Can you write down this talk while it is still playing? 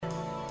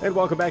And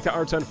welcome back to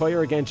Arts on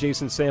Fire. Again,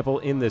 Jason Sample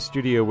in the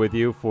studio with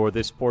you for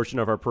this portion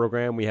of our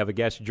program. We have a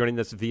guest joining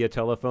us via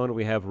telephone.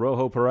 We have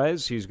Rojo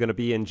Perez, who's going to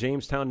be in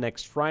Jamestown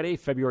next Friday,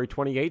 February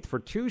 28th, for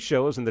 2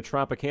 shows in the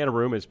Tropicanna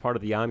Room as part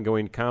of the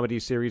ongoing comedy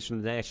series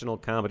from the National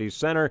Comedy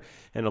Center.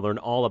 And to learn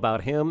all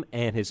about him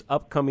and his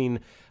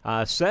upcoming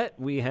set,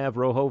 we have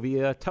Rojo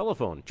via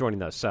telephone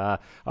joining us.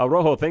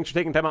 Rojo, thanks for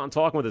taking time out and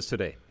talking with us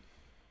today.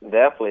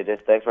 Definitely.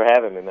 Just thanks for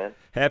having me, man.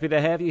 Happy to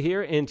have you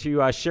here and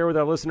to share with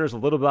our listeners a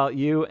little about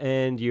you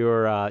and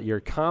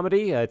your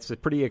comedy. It's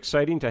pretty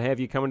exciting to have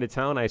you coming to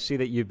town. I see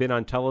that you've been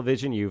on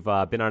television. You've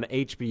been on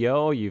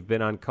HBO. You've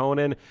been on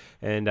Conan,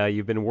 and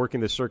you've been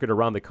working the circuit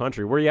around the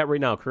country. Where are you at right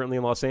now? Currently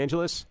in Los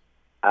Angeles?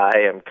 I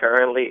am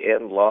currently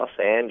in Los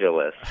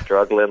Angeles,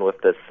 struggling with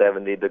the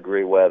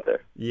 70-degree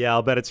weather. Yeah,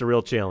 I'll bet it's a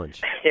real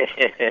challenge.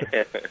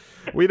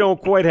 We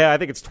don't quite have, I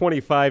think it's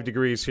 25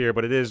 degrees here,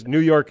 but it is New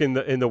York in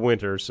the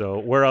winter, so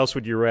where else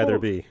would you rather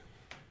be?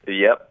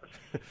 Yep.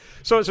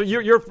 So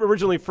you're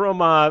originally from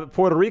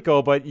Puerto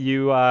Rico, but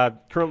you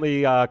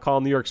currently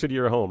call New York City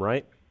your home,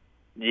 right?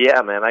 Yeah,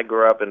 man, I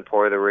grew up in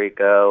Puerto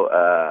Rico.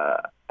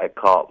 I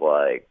caught,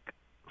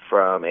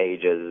 from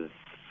ages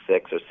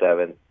 6 or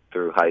 7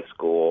 through high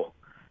school.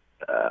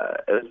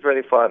 It was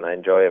pretty fun. I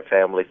enjoy it.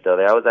 Family still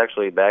there. I was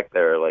actually back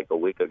there a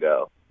week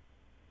ago.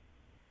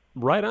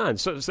 Right on.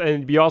 So,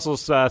 and you also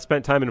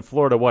spent time in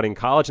Florida, in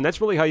college? And that's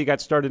really how you got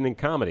started in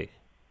comedy.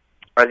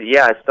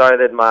 Yeah, I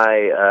started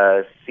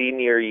my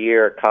senior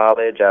year of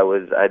college.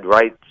 I'd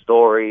write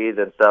stories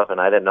and stuff, and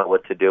I didn't know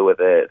what to do with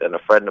it. And a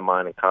friend of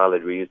mine in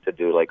college, we used to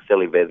do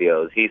silly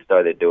videos. He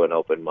started doing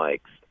open mics,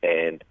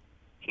 and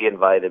he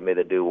invited me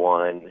to do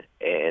one,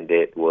 and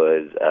it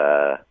was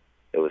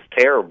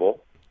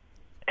terrible.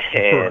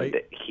 And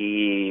right.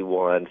 He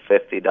won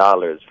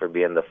 $50 for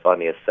being the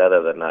funniest set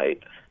of the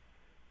night.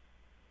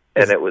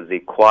 And it was the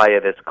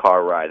quietest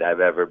car ride I've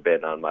ever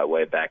been on my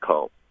way back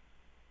home.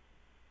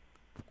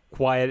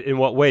 Quiet in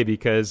what way?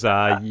 Because you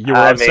were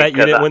upset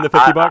you didn't win the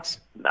 $50?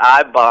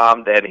 I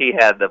bombed, and he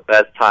had the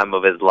best time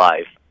of his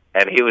life.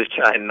 And he was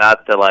trying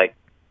not to,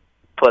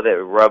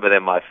 rub it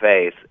in my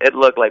face. It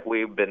looked like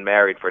we've been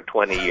married for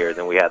 20 years,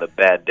 and we had a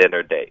bad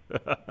dinner date.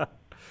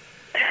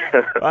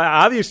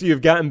 Obviously,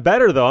 you've gotten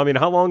better, though. I mean,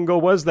 how long ago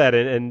was that?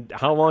 And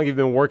how long have you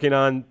been working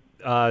on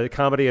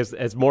comedy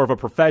as more of a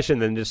profession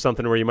than just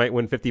something where you might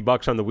win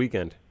 $50 on the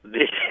weekend?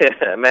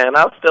 Yeah, man,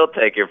 I'll still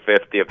take your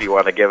 50 if you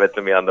want to give it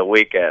to me on the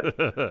weekend.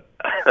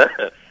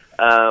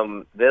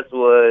 This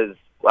was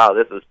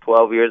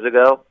 12 years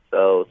ago.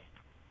 So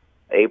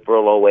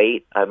April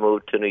 2008, I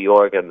moved to New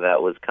York, and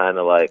that was kind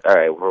of all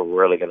right, we're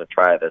really going to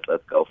try this.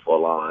 Let's go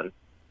full on.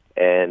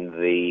 And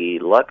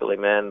luckily,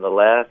 man, the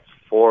last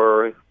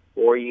four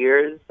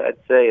years, I'd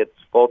say it's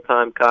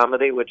full-time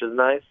comedy, which is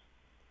nice.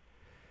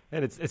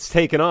 And it's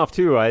taken off,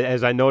 too.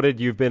 As I noted,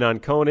 you've been on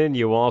Conan.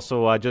 You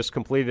also just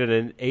completed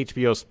an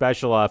HBO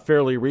special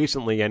fairly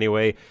recently,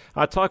 anyway.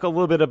 Talk a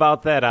little bit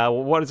about that.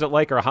 What is it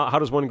like, or how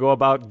does one go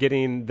about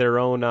getting their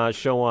own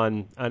show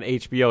on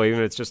HBO, even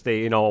if it's just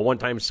a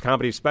one-time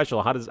comedy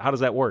special? How does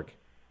that work?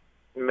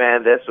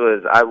 Man, this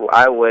was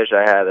I wish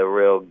I had a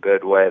real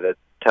good way to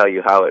tell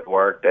you how it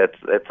worked.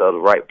 It's a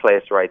right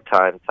place, right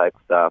time type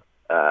stuff.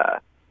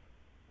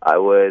 I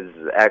was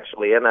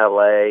actually in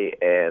L.A.,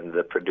 and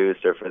the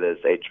producer for this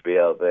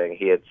HBO thing,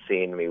 he had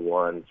seen me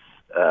once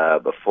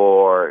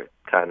before,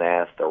 kind of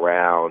asked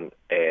around,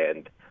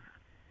 and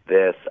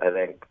this, I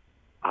think,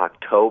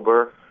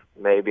 October,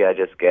 maybe I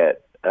just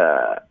get,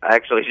 I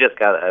actually just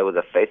got, it was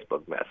a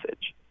Facebook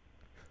message,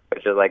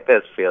 which is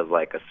this feels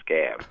like a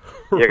scam.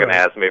 You're going to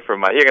ask me for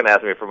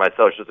my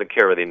Social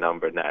Security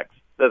number next.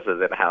 This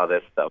isn't how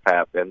this stuff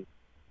happens.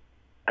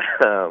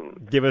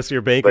 Give us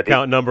your bank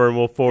account number and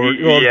we'll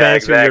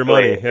advance you your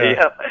money.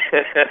 Yeah.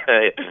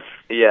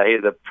 Yeah,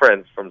 he's a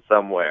prince from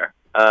somewhere.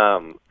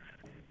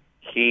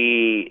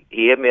 He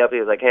hit me up. He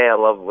was like, "Hey, I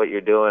love what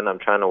you're doing. I'm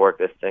trying to work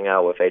this thing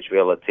out with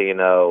HBO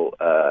Latino.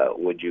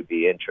 Would you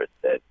be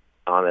interested?"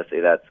 Honestly,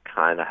 that's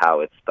kind of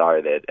how it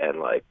started. And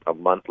a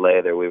month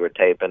later, we were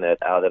taping it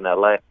out in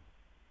LA.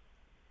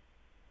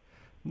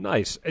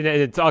 Nice. And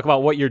to talk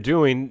about what you're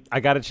doing,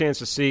 I got a chance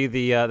to see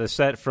the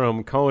set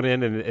from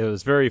Conan, and it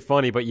was very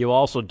funny, but you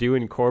also do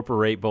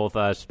incorporate both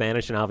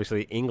Spanish and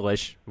obviously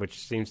English, which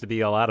seems to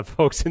be a lot of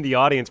folks in the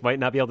audience might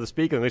not be able to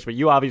speak English, but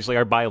you obviously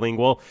are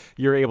bilingual.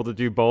 You're able to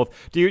do both.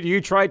 Do you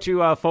try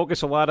to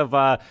focus a lot of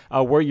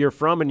where you're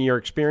from and your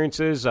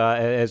experiences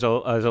as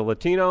a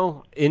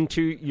Latino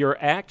into your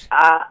act?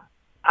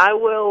 I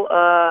will.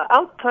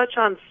 I'll touch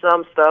on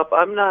some stuff.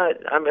 I'm not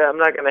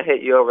going to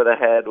hit you over the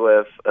head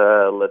with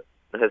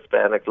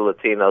Hispanic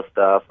Latino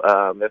stuff.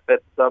 If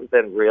it's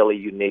something really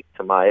unique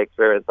to my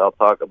experience, I'll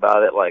talk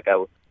about it. I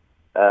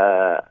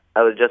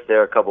was just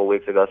there a couple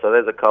weeks ago, so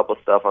there's a couple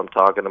stuff I'm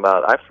talking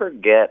about. I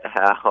forget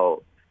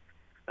how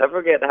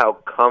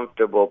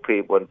comfortable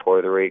people in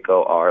Puerto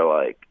Rico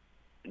are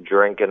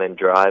drinking and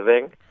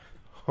driving.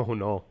 Oh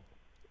no.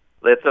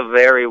 It's a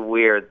very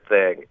weird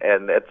thing,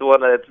 and it's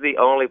the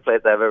only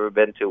place I've ever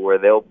been to where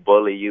they'll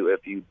bully you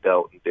if you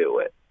don't do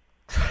it.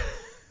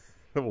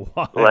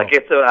 Wow. Like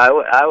I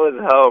was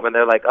home, and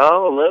they're like,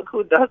 "Oh, look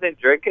who doesn't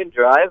drink and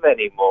drive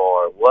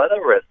anymore. What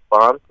a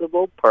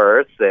responsible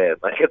person!"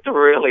 Like, it's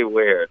really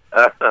weird.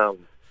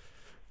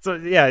 So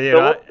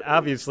yeah,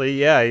 obviously,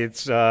 yeah,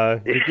 it's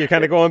you're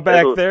kind of going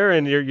back there,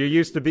 and you're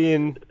used to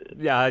being,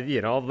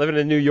 living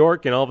in New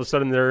York, and all of a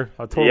sudden they're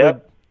a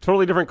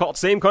totally different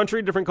same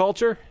country, different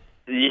culture.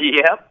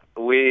 Yep.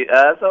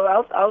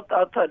 So I'll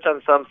touch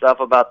on some stuff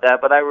about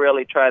that, but I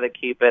really try to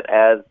keep it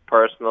as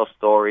personal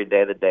story,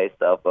 day-to-day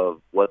stuff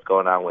of what's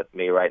going on with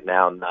me right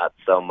now, not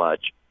so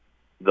much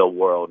the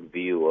world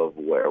view of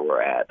where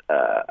we're at.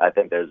 I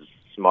think there's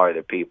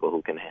smarter people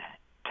who can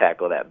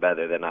tackle that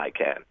better than I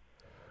can.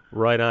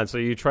 Right on. So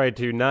you try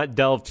to not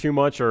delve too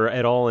much or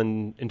at all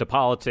into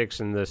politics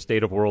and the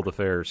state of world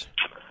affairs.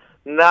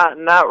 Not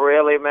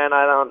really, man.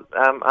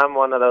 I'm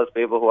one of those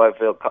people who I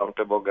feel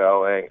comfortable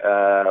going.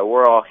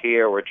 We're all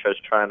here. We're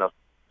just trying to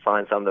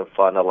find something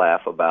fun to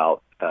laugh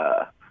about.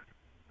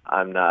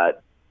 I'm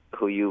not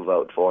who you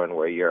vote for and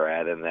where you're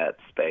at in that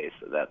space.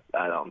 That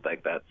I don't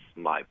think that's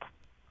my.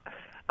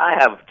 I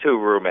have 2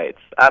 roommates.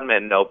 I'm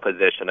in no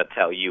position to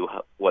tell you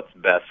what's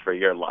best for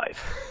your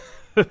life.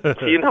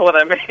 You know what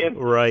I mean?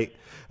 Right.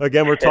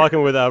 Again, we're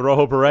talking with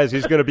Rojo Perez.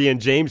 He's going to be in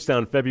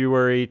Jamestown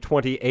February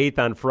 28th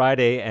on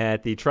Friday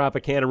at the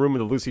Tropicanna Room of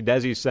the Lucy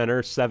Desi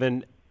Center,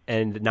 7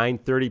 and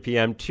 9:30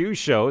 p.m. 2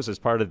 shows as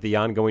part of the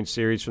ongoing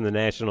series from the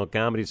National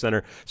Comedy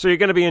Center. So you're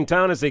going to be in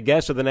town as a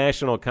guest of the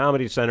National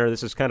Comedy Center.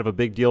 This is kind of a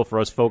big deal for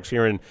us folks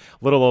here in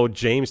little old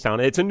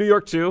Jamestown. It's in New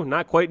York, too.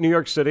 Not quite New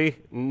York City.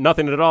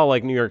 Nothing at all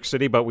like New York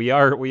City, but we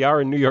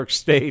are in New York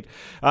State.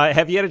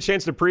 Have you had a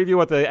chance to preview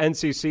what the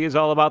NCC is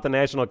all about, the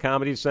National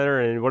Comedy Center,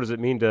 and what does it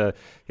mean to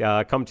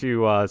come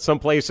to some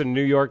place in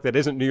New York that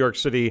isn't New York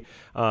City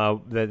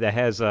that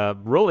has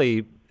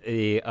really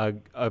a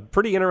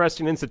pretty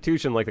interesting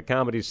institution like the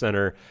Comedy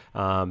Center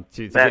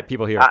to get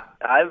people here?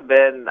 I've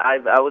been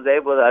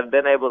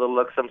able to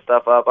look some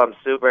stuff up. I'm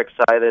super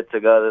excited to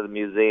go to the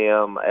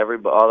museum.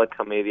 All the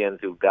comedians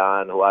who've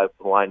gone,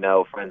 who I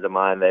know, friends of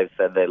mine, they've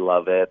said they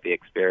love it. The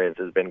experience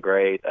has been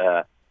great.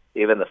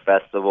 Even the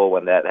festival,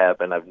 when that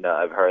happened,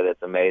 I've heard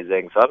it's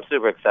amazing. So I'm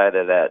super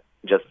excited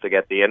just to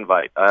get the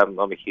invite. I'm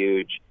a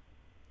huge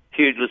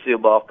Lucille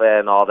Ball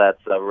fan. All that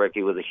stuff.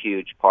 Ricky was a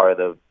huge part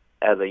of.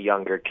 As a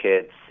younger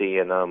kid,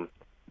 seeing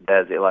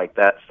Desi, like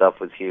that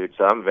stuff was huge.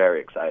 So I'm very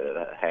excited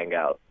to hang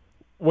out.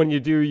 When you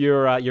do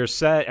your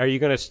set, are you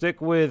going to stick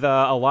with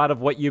a lot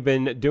of what you've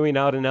been doing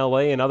out in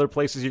L.A. and other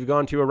places you've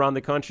gone to around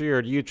the country,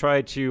 or do you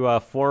try to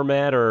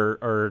format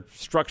or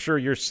structure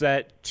your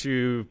set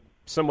to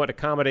somewhat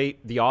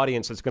accommodate the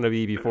audience that's going to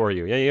be before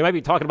you? You might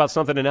be talking about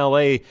something in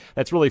L.A.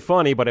 that's really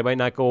funny, but it might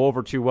not go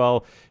over too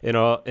well in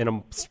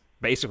a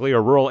basically a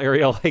rural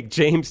area like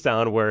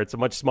Jamestown, where it's a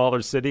much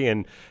smaller city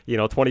and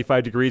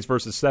 25 degrees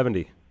versus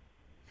 70.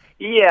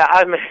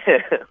 Yeah,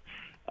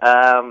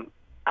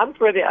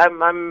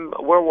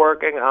 we're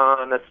working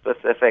on a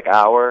specific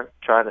hour,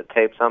 trying to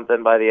tape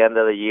something by the end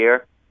of the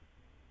year.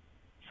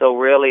 So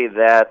really,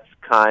 that's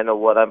kind of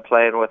what I'm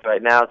playing with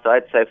right now. So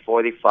I'd say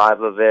 45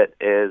 of it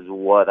is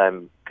what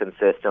I'm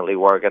consistently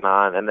working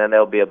on, and then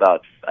there'll be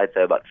about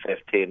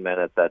 15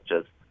 minutes that's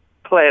just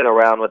playing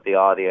around with the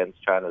audience,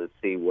 trying to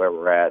see where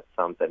we're at.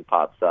 Something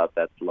pops up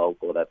that's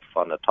local, that's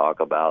fun to talk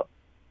about.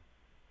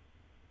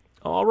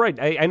 All right.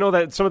 I know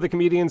that some of the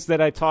comedians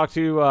that I talk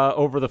to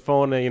over the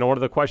phone, one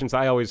of the questions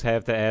I always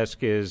have to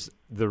ask is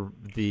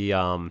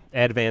the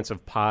advance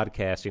of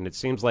podcasting. It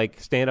seems like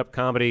stand-up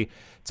comedy,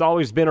 it's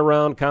always been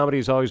around.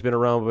 Comedy's always been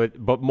around,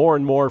 but more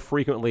and more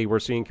frequently we're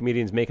seeing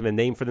comedians making a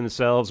name for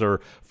themselves or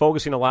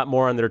focusing a lot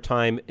more on their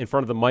time in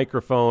front of the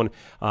microphone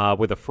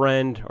with a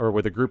friend or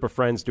with a group of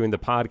friends doing the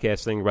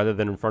podcast thing rather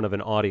than in front of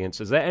an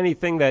audience. Is that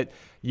anything that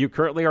you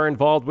currently are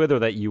involved with or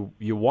that you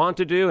want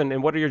to do?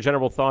 And what are your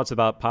general thoughts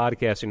about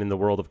podcasting in the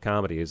world of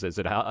comedy? Is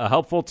it a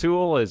helpful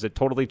tool? Has it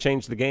totally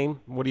changed the game?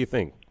 What do you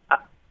think?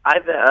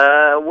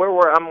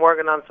 I'm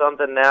working on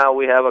something now.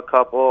 We have a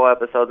couple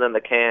episodes in the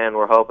can.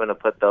 We're hoping to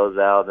put those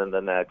out in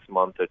the next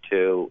month or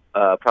two,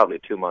 probably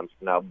 2 months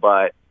from now.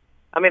 But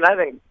I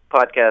think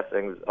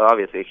podcasting is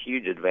obviously a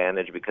huge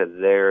advantage because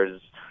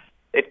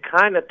it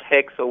kind of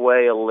takes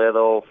away a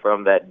little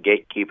from that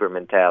gatekeeper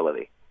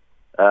mentality,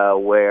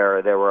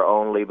 where there was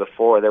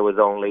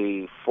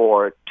only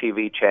 4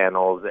 TV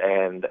channels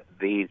and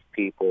these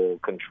people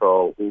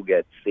control who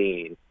gets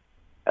seen.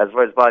 As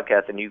far as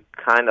podcasting, you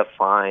kind of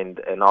find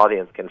an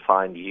audience can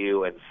find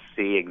you and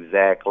see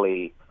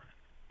exactly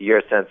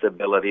your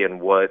sensibility and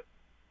what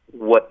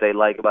they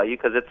like about you,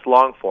 because it's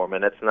long form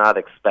and it's not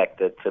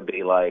expected to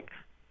be like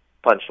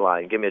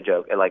punchline, give me a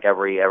joke. Like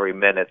every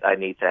minute I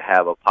need to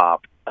have a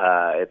pop.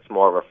 It's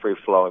more of a free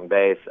flowing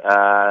base.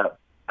 I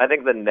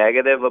think the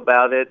negative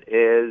about it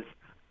is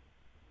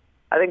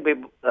I think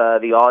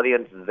the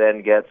audience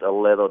then gets a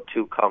little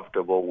too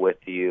comfortable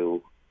with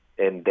you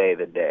in day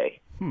to day.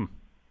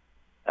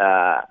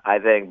 I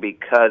think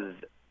because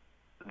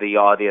the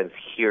audience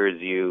hears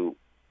you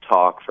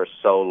talk for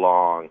so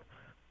long,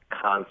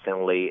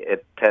 constantly,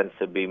 it tends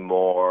to be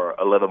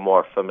a little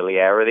more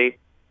familiarity.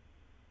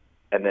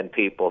 and then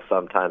people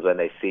sometimes when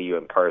they see you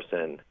in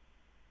person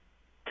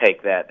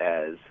take that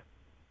as,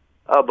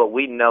 oh, but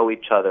we know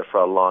each other for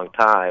a long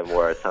time,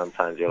 where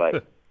sometimes you're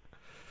like,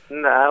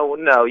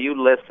 no,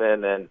 you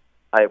listen, and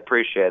I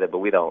appreciate it, but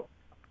we don't.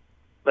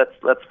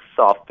 Let's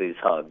soft these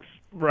hugs.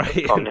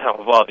 Right. Calm down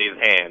with all these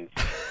hands.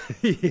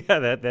 Yeah,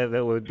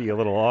 that would be a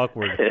little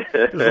awkward.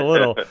 Just a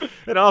little.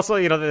 And also,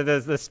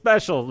 the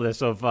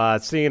specialness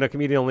of seeing a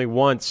comedian only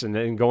once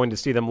and going to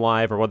see them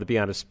live, or whether it be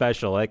on a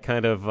special, that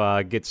kind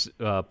of gets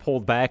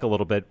pulled back a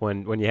little bit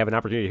when you have an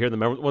opportunity to hear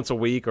them once a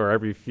week or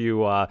every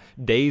few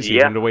days,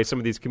 even the way some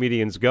of these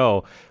comedians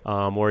go.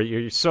 Or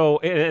you're so,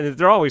 and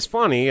they're always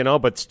funny,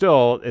 but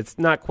still, it's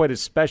not quite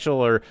as special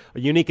or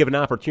unique of an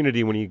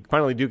opportunity when you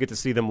finally do get to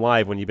see them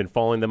live, when you've been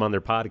following them on their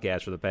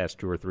podcast for the past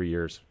 2 or 3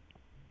 years.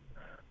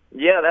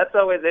 Yeah, that's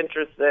always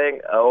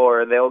interesting.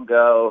 Or they'll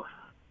go,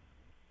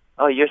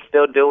 oh, you're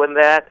still doing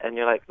that? And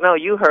you're like, no,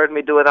 you heard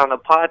me do it on a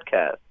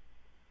podcast.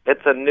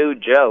 It's a new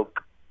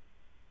joke.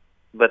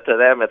 But to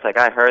them, it's like,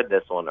 I heard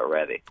this one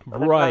already.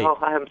 Right. Like,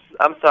 oh,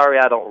 I'm sorry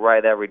I don't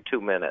write every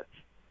 2 minutes.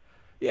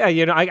 Yeah,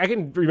 I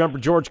can remember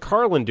George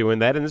Carlin doing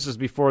that, and this is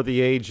before the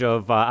age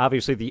of,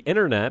 obviously, the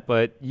Internet,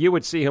 but you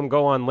would see him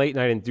go on late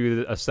night and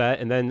do a set,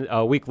 and then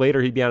a week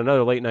later he'd be on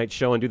another late night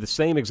show and do the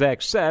same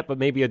exact set, but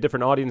maybe a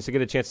different audience to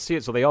get a chance to see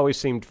it, so they always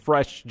seemed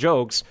fresh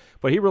jokes,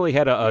 but he really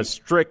had a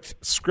strict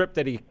script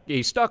that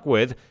he stuck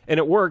with, and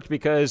it worked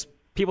because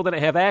people didn't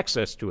have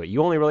access to it.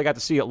 You only really got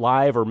to see it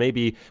live, or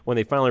maybe when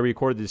they finally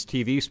recorded this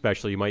TV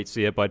special, you might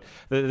see it. But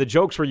the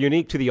jokes were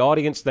unique to the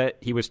audience that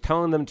he was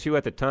telling them to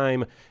at the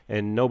time,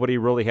 and nobody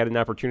really had an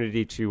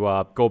opportunity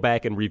to go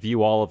back and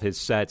review all of his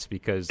sets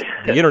because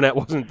the Internet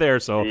wasn't there.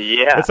 So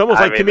yeah, it's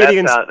almost like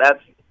comedians.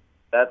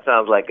 That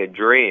sounds like a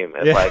dream.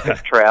 If I could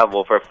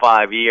travel for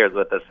 5 years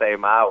with the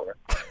same hour.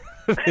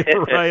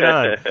 Right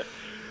on.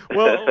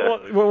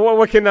 Well,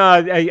 what can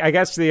I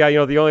guess the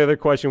only other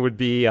question would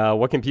be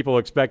what can people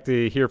expect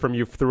to hear from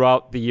you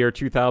throughout the year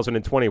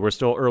 2020? We're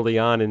still early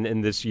on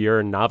in this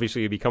year, and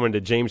obviously you'll be coming to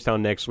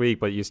Jamestown next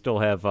week, but you still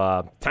have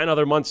 10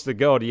 other months to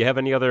go. Do you have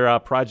any other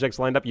projects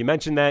lined up? You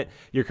mentioned that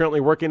you're currently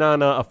working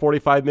on a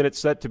 45-minute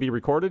set to be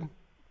recorded.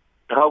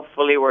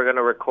 Hopefully we're going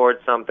to record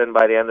something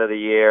by the end of the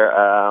year.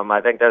 I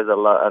think there's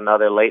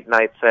another late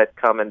night set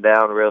coming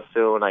down real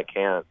soon. I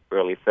can't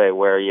really say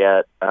where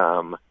yet.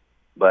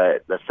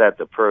 But the set's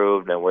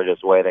approved, and we're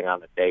just waiting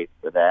on the date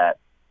for that.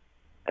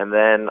 And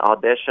then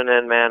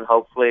auditioning, man,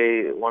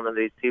 hopefully one of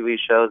these TV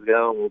shows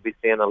go, and we'll be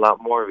seeing a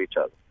lot more of each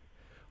other.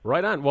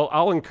 Right on. Well,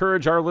 I'll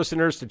encourage our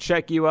listeners to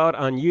check you out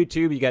on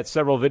YouTube. You got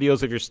several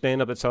videos of your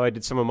stand-up. That's how I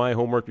did some of my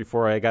homework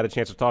before I got a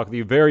chance to talk with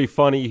you. Very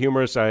funny,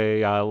 humorous.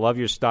 I love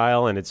your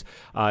style, and it's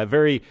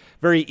very,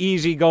 very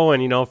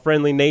easy-going,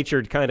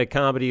 friendly-natured kind of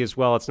comedy as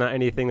well. It's not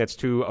anything that's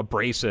too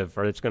abrasive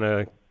or it's going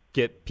to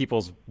get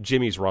people's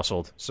jimmies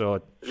rustled. So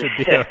it should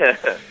be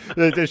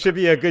there should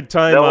be a good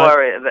time. Don't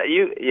worry.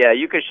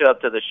 You can show up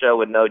to the show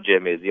with no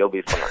jimmies. You'll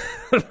be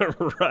fine.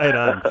 Right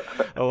on.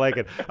 I like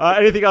it.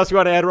 Anything else you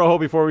want to add, Rojo,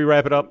 before we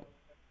wrap it up?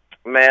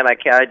 Man, I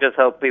just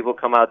hope people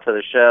come out to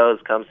the shows,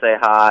 come say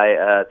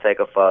hi, take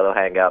a photo,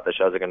 hang out. The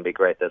shows are going to be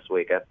great this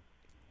weekend.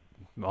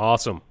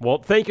 Awesome. Well,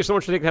 thank you so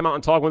much for taking time out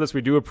and talking with us.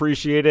 We do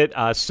appreciate it.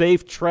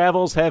 Safe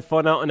travels. Have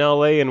fun out in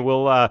L.A., and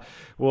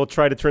we'll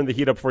try to turn the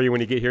heat up for you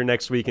when you get here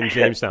next week in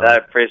Jamestown. I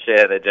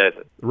appreciate it,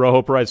 Jason.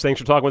 Rojo Perez, thanks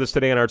for talking with us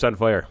today on Arts on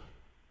Fire.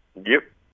 Yep.